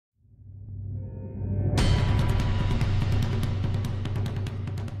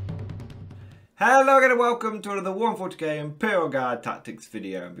Hello again and welcome to another 140k Imperial Guard Tactics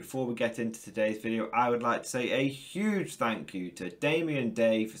video. And before we get into today's video, I would like to say a huge thank you to Damien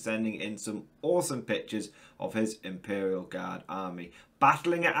Day for sending in some awesome pictures of his Imperial Guard army,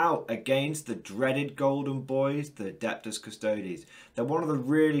 battling it out against the dreaded Golden Boys, the Adeptus Custodes. They're one of the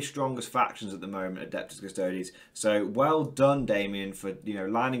really strongest factions at the moment, Adeptus Custodes. So well done, Damien, for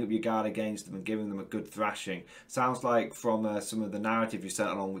lining up your guard against them and giving them a good thrashing. Sounds like from some of the narrative you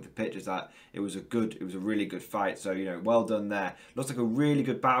sent along with the pictures that it was a really good fight. So well done there. Looks like a really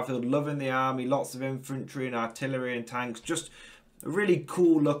good battlefield. Loving the army, lots of infantry and artillery and tanks. Just a really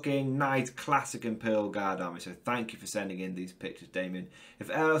cool looking, nice, classic Imperial Guard army. So thank you for sending in these pictures, Damien. If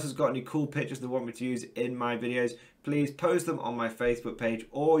anyone else has got any cool pictures they want me to use in my videos, please post them on my Facebook page,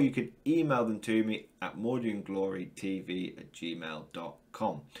 or you can email them to me at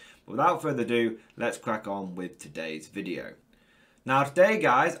mordianglorytv@gmail.com. But without further ado, let's crack on with today's video. Now today,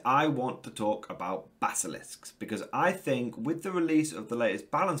 guys, I want to talk about Basilisks, because I think with the release of the latest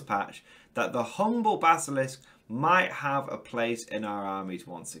balance patch that the humble Basilisk might have a place in our armies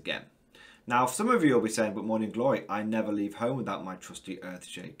once again. Now, some of you will be saying, but Morning Glory, I never leave home without my trusty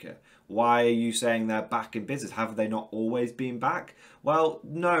Earthshaker. Why are you saying they're back in business? Have they not always been back? Well,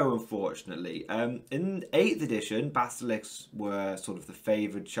 no, unfortunately. In 8th edition, Basilisks were sort of the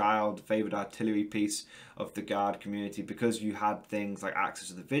favoured child, favoured artillery piece of the Guard community, because you had things like access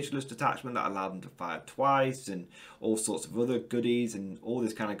to the Vigilance detachment that allowed them to fire twice and all sorts of other goodies and all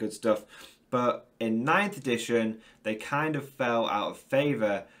this kind of good stuff. But in 9th edition, they kind of fell out of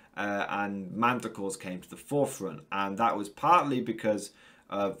favour and Manticores came to the forefront. And that was partly because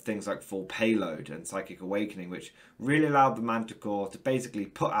of things like full payload and Psychic Awakening, which really allowed the Manticore to basically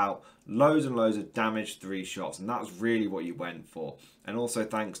put out loads and loads of damage 3 shots. And that was really what you went for. And also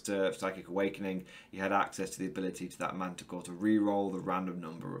thanks to Psychic Awakening, you had access to the ability to that Manticore to re-roll the random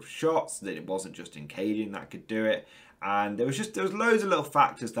number of shots, that it wasn't just Encadian that could do it. And there was loads of little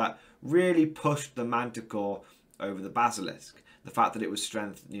factors that really pushed the Manticore over the Basilisk. The fact that it was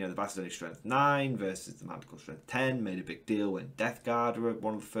strength, the Basilisk only strength 9 versus the Manticore strength 10 made a big deal when Death Guard were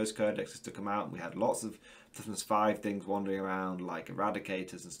one of the first codexes to come out. And we had lots of toughness 5 things wandering around, like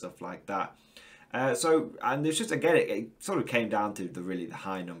Eradicators and stuff like that. And there's just, again, it sort of came down to the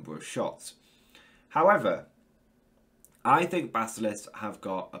high number of shots. However, I think Basilisks have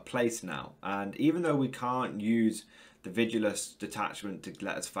got a place now. And even though we can't use the Vigilance detachment to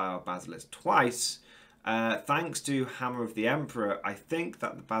let us fire Basilisk twice, thanks to Hammer of the Emperor, I think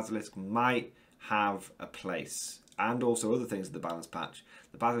that the Basilisk might have a place, and also other things in the balance patch.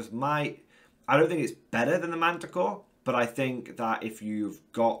 The Basilisk might, I don't think it's better than the Manticore, but I think that if you're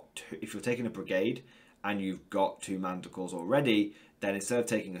taking a brigade and you've got 2 Manticores already, then instead of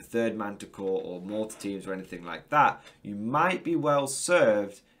taking a 3rd Manticore or mortar teams or anything like that, you might be well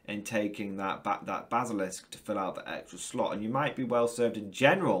served in taking that Basilisk to fill out the extra slot. And you might be well served in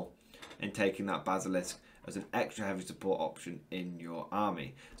general in taking that Basilisk as an extra heavy support option in your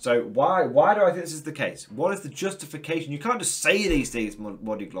army. So why do I think this is the case? What is the justification? You can't just say these things,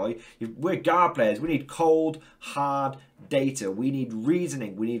 Mordian Glory. We're Guard players. We need cold, hard data. We need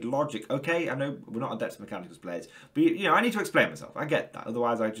reasoning. We need logic. Okay, I know we're not Adeptus Mechanicus players, but I need to explain myself. I get that.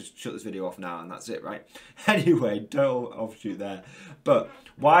 Otherwise, I just shut this video off now and that's it, right? Anyway, don't offshoot there. But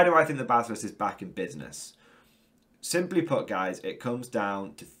why do I think the Basilisk is back in business? Simply put, guys, it comes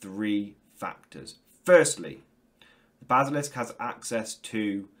down to 3 factors. Firstly, the Basilisk has access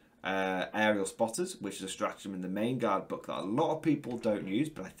to aerial spotters, which is a stratagem in the main Guard book that a lot of people don't use,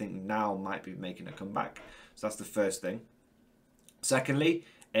 but I think now might be making a comeback. So that's the first thing. Secondly,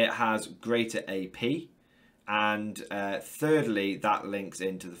 it has greater AP. And thirdly, that links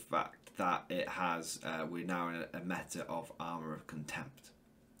into the fact that it has, we're now in a meta of Armour of Contempt.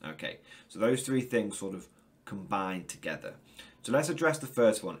 Okay, so those 3 things sort of combine together. So let's address the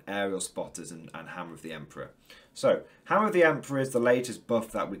first one, aerial spotters and Hammer of the Emperor. So Hammer of the Emperor is the latest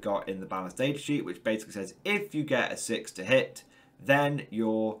buff that we got in the balanced data sheet, which basically says if you get a 6 to hit, then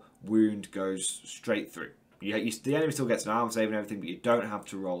your wound goes straight through. The enemy still gets an armor save and everything, but you don't have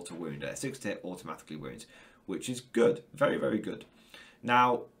to roll to wound. A 6 to hit automatically wounds, which is good, very, very good.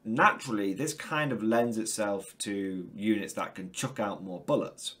 Now, naturally, this kind of lends itself to units that can chuck out more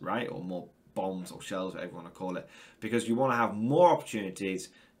bullets, right, or more bombs or shells, whatever you want to call it, because you want to have more opportunities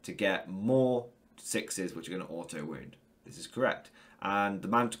to get more 6s which are going to auto wound. This is correct. And the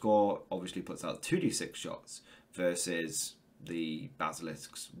Manticore obviously puts out 2d6 shots versus the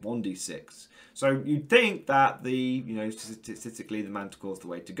Basilisks 1d6. So you'd think that statistically the Manticore is the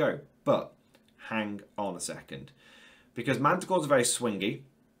way to go, but hang on a second, because Manticores are very swingy.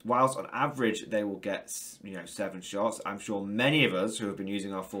 whilst on average they will get, you know, 7 shots, I'm sure many of us who have been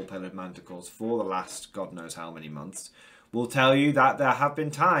using our full pillared manticores for the last God knows how many months will tell you that there have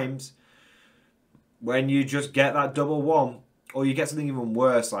been times when you just get that double 1, or you get something even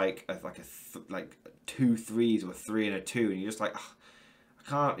worse, like 2 3s or a 3 and a 2, and you're just like, oh, I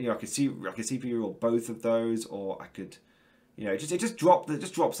can't, you know, I can see reroll both of those, or I could, you know, it just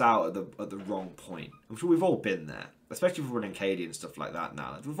drops out at the wrong point. I'm sure we've all been there, especially if we're running KD and stuff like that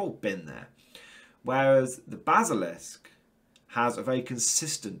now. We've all been there. Whereas the Basilisk has a very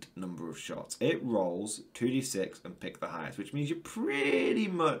consistent number of shots. It rolls 2d6 and pick the highest, which means you're pretty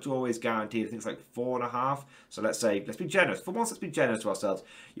much always guaranteed things like 4.5. So let's be generous. For once, let's be generous to ourselves.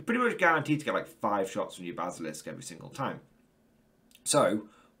 You're pretty much guaranteed to get like 5 shots from your Basilisk every single time. So,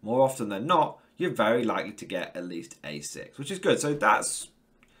 more often than not, you're very likely to get at least a 6, which is good. So that's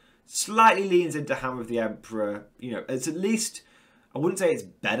slightly leans into Hammer of the Emperor. You know, it's at least, I wouldn't say it's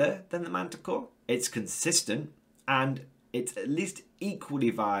better than the Manticore. It's consistent, and it's at least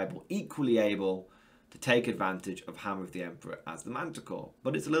equally viable, equally able to take advantage of Hammer of the Emperor as the Manticore,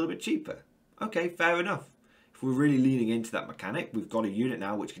 but it's a little bit cheaper. Okay, fair enough. If we're really leaning into that mechanic, we've got a unit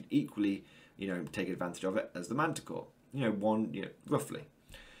now which can equally, you know, take advantage of it as the Manticore. You know, roughly.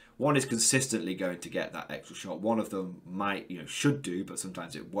 One is consistently going to get that extra shot. One of them might, you know, should do, but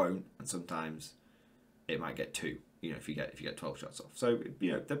sometimes it won't, and sometimes it might get 2. You know, if you get 12 shots off. So,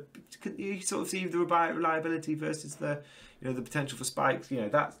 you know, you sort of see the reliability versus the, you know, the potential for spikes. You know,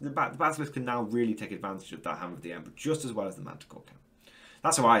 the Basilisk can now really take advantage of that Hammer of the Emperor just as well as the Manticore can.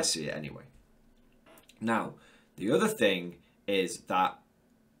 That's how I see it anyway. Now, the other thing is that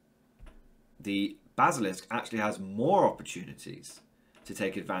the Basilisk actually has more opportunities to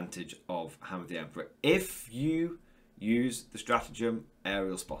take advantage of Hammer of the Emperor if you use the stratagem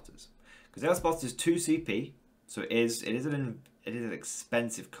Aerial Spotters. Because Aerial Spotters is 2 CP. So it is an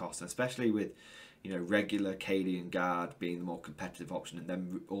expensive cost, especially with, you know, regular KD and Guard being the more competitive option, and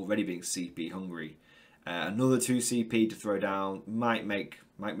them already being CP hungry. Another 2 CP to throw down might make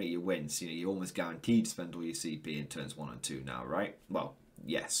you wince. You know, you're almost guaranteed to spend all your CP in turns 1 and 2 now, right? Well,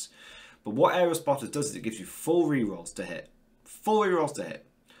 yes. But what Aerial Spotters does is it gives you full rerolls to hit. Full rerolls to hit.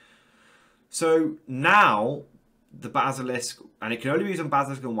 So now the Basilisk, and it can only be used on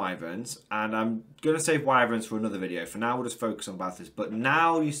Basilisk and Wyverns, and I'm going to save Wyverns for another video. For now, we'll just focus on Basilisk. But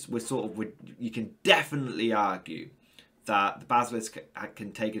now you can definitely argue that the Basilisk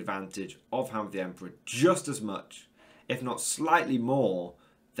can take advantage of Hammer of the Emperor just as much, if not slightly more,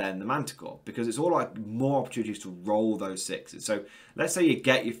 than the Manticore, because it's all like more opportunities to roll those 6s. So let's say you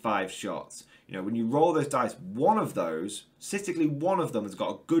get your 5 shots. You know, when you roll those dice, one of those, statistically one of them has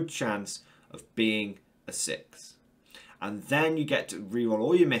got a good chance of being a 6. And then you get to reroll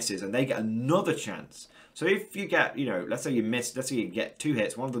all your misses, and they get another chance. So if you get, you know, let's say you miss, let's say you get 2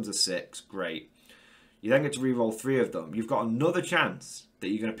 hits, one of them's a 6, great. You then get to reroll 3 of them. You've got another chance that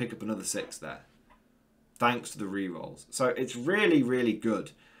you're going to pick up another 6 there, thanks to the rerolls. So it's really, really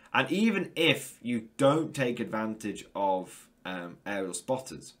good. And even if you don't take advantage of Aerial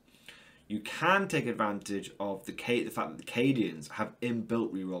Spotters, you can take advantage of the fact that the Cadians have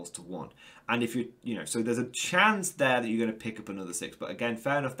inbuilt rerolls to 1. And if you know, so there's a chance there that you're going to pick up another 6. But again,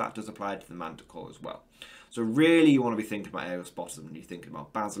 fair enough, that does apply to the Manticore as well. So really, you want to be thinking about Aerial Spotters when you're thinking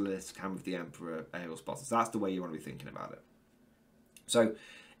about Basilisk, Hammer of the Emperor, Aerial Spotters. That's the way you want to be thinking about it. So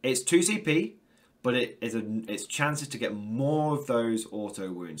it's 2 CP, but it's chances to get more of those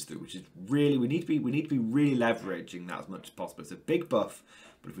auto wounds through, which is really, we need to be really leveraging that as much as possible. It's a big buff,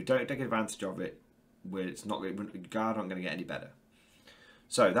 but if we don't take advantage of it, Guard aren't going to get any better.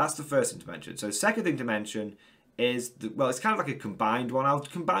 So that's the first thing to mention. So the second thing to mention is, well, it's kind of like a combined one. I'll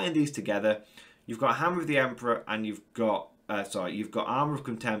combine these together. You've got Hammer of the Emperor, and you've got Armor of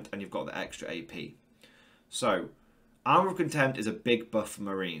Contempt, and you've got the extra AP. So Armor of Contempt is a big buff for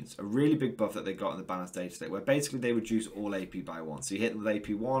Marines, a really big buff that they got in the balanced data state, where basically they reduce all AP by 1. So you hit them with AP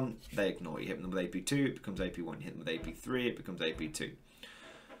 1, they ignore. You hit them with AP 2, it becomes AP 1. You hit them with AP 3, it becomes AP 2.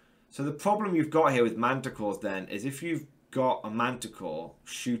 So the problem you've got here with Manticores then is if you've got a Manticore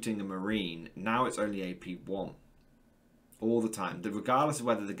shooting a Marine, now it's only AP 1 all the time, regardless of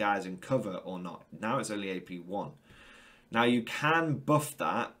whether the guy's in cover or not. Now it's only AP 1. Now you can buff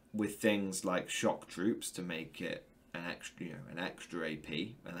that with things like shock troops to make it an extra AP,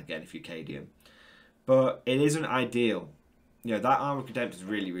 and again if you KD but it isn't ideal. You know, that Armor of Contempt is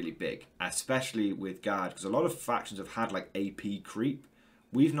really, really big, especially with Guard, because a lot of factions have had like AP creep.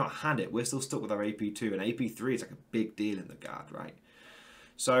 We've not had it. We're still stuck with our AP2, and AP3 is like a big deal in the Guard, right?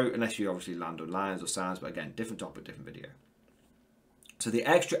 So unless you obviously land on Lions or Sounds, but again, different topic, different video. So the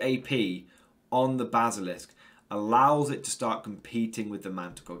extra AP on the Basilisk allows it to start competing with the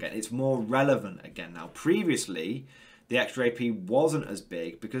Manticore again. It's more relevant again now. Previously, the extra AP wasn't as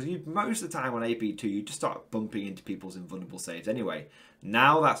big because most of the time on AP2 you just start bumping into people's invulnerable saves anyway.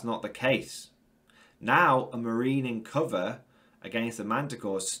 Now that's not the case. Now a Marine in cover against the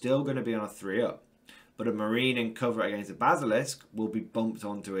Manticore is still going to be on a 3-up. But a Marine in cover against a Basilisk will be bumped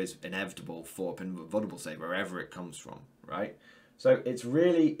onto his inevitable 4-up invulnerable save wherever it comes from, right? So it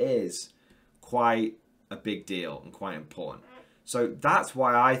really is quite a big deal and quite important. So that's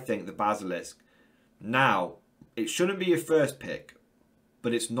why I think the Basilisk now, it shouldn't be your first pick,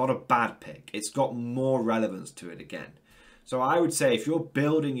 but it's not a bad pick. It's got more relevance to it again. So I would say if you're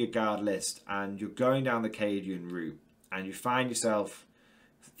building your guard list and you're going down the Cadian route and you find yourself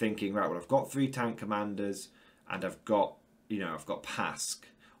thinking, right, well, I've got 3 tank commanders and I've got, I've got Pask,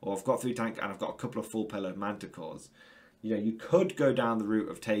 or I've got 3 tank and I've got a couple of full payload Manticores. You could go down the route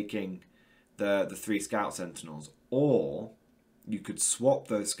of taking the 3 Scout Sentinels, or you could swap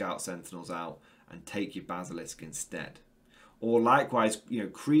those Scout Sentinels out and take your Basilisk instead. Or likewise,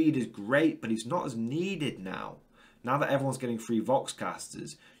 Creed is great, but he's not as needed now. Now that everyone's getting free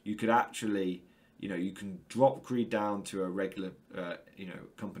Voxcasters, you could actually, you can drop Creed down to a regular,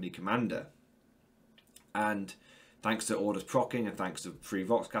 company commander. And thanks to orders proccing and thanks to free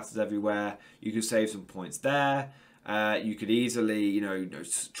Voxcasters everywhere, you could save some points there. You could easily,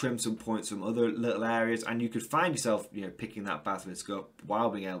 trim some points from other little areas, and you could find yourself, picking that Basilisk up while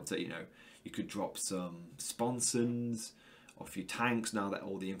being able to, you could drop some sponsons or a few tanks now that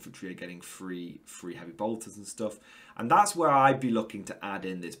all the infantry are getting free heavy bolters and stuff. And that's where I'd be looking to add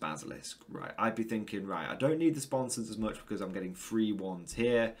in this Basilisk, right? I'd be thinking, right, I don't need the sponsons as much because I'm getting free ones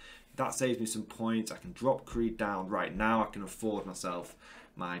here. That saves me some points. I can drop Creed down. Right now I can afford myself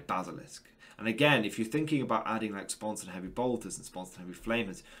my Basilisk. And again, if you're thinking about adding like sponsored heavy bolters and sponsored heavy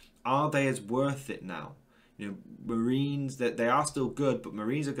flamers, are they as worth it now? Marines, they are still good, but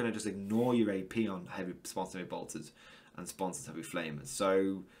Marines are going to just ignore your AP on heavy sponsored heavy bolters and sponsored heavy flamers.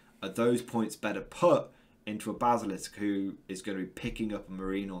 So are those points better put into a Basilisk who is going to be picking up a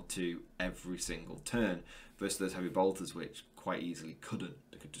Marine or 2 every single turn versus those heavy bolters which quite easily couldn't.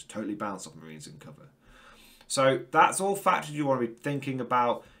 They could just totally bounce off Marines in cover. So that's all factors you want to be thinking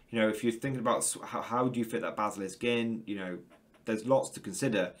about. If you're thinking about how do you fit that Basilisk in, there's lots to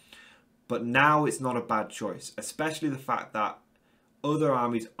consider. But now it's not a bad choice, especially the fact that other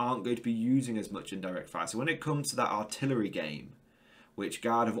armies aren't going to be using as much indirect fire. So when it comes to that artillery game, which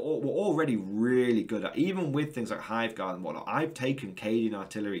Guard were already really good at, even with things like Hive Guard and whatnot, I've taken Cadian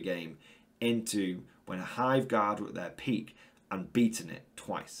artillery game into when a Hive Guard were at their peak and beaten it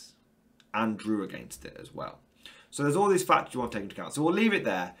twice and drew against it as well. So there's all these factors you want to take into account. So we'll leave it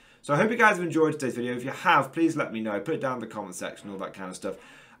there. So I hope you guys have enjoyed today's video. If you have, please let me know. Put it down in the comment section, all that kind of stuff.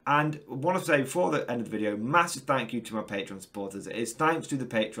 And I want to say before the end of the video, massive thank you to my Patreon supporters. It's thanks to the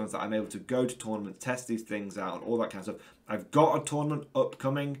patrons that I'm able to go to tournaments, test these things out, and all that kind of stuff. I've got a tournament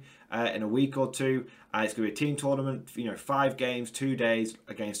upcoming in a week or 2. It's going to be a team tournament, 5 games, 2 days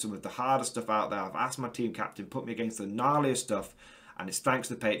against some of the hardest stuff out there. I've asked my team captain, put me against the gnarliest stuff. And it's thanks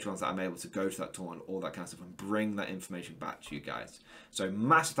to the patrons that I'm able to go to that tournament, all that kind of stuff, and bring that information back to you guys. So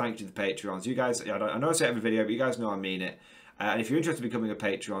massive thank you to the patrons. You guys, I know I say it every video, but you guys know I mean it. And if you're interested in becoming a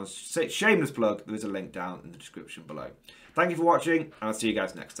patron, shameless plug, there is a link down in the description below. Thank you for watching, and I'll see you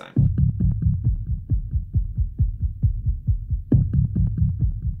guys next time.